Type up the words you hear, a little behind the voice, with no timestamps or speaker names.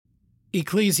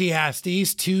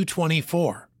Ecclesiastes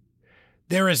 2:24.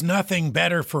 There is nothing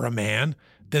better for a man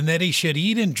than that he should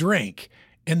eat and drink,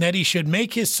 and that he should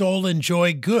make his soul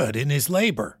enjoy good in his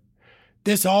labor.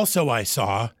 This also I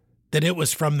saw, that it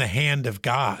was from the hand of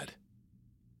God.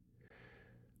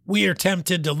 We are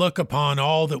tempted to look upon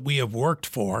all that we have worked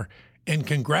for and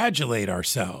congratulate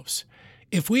ourselves.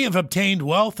 If we have obtained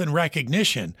wealth and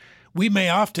recognition, we may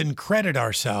often credit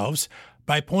ourselves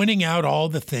by pointing out all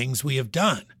the things we have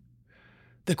done.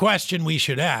 The question we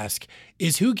should ask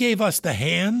is, who gave us the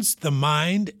hands, the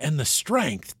mind, and the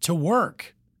strength to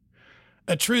work?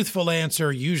 A truthful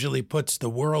answer usually puts the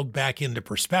world back into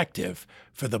perspective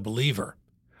for the believer.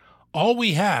 All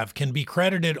we have can be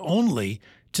credited only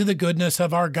to the goodness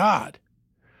of our God.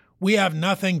 We have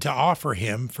nothing to offer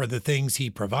Him for the things He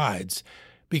provides,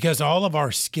 because all of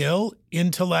our skill,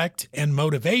 intellect, and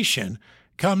motivation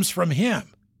comes from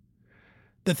Him.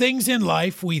 The things in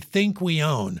life we think we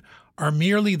own are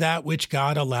merely that which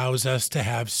God allows us to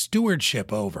have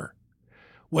stewardship over.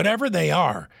 Whatever they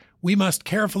are, we must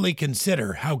carefully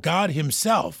consider how God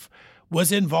Himself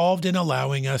was involved in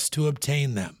allowing us to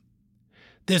obtain them.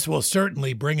 This will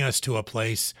certainly bring us to a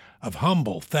place of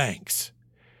humble thanks.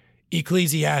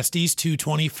 Ecclesiastes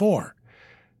 2:24.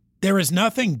 There is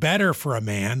nothing better for a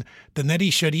man than that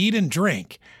he should eat and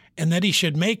drink, and that he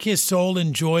should make his soul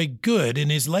enjoy good in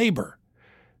his labor.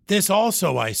 This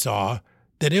also I saw,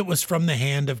 that it was from the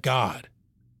hand of God.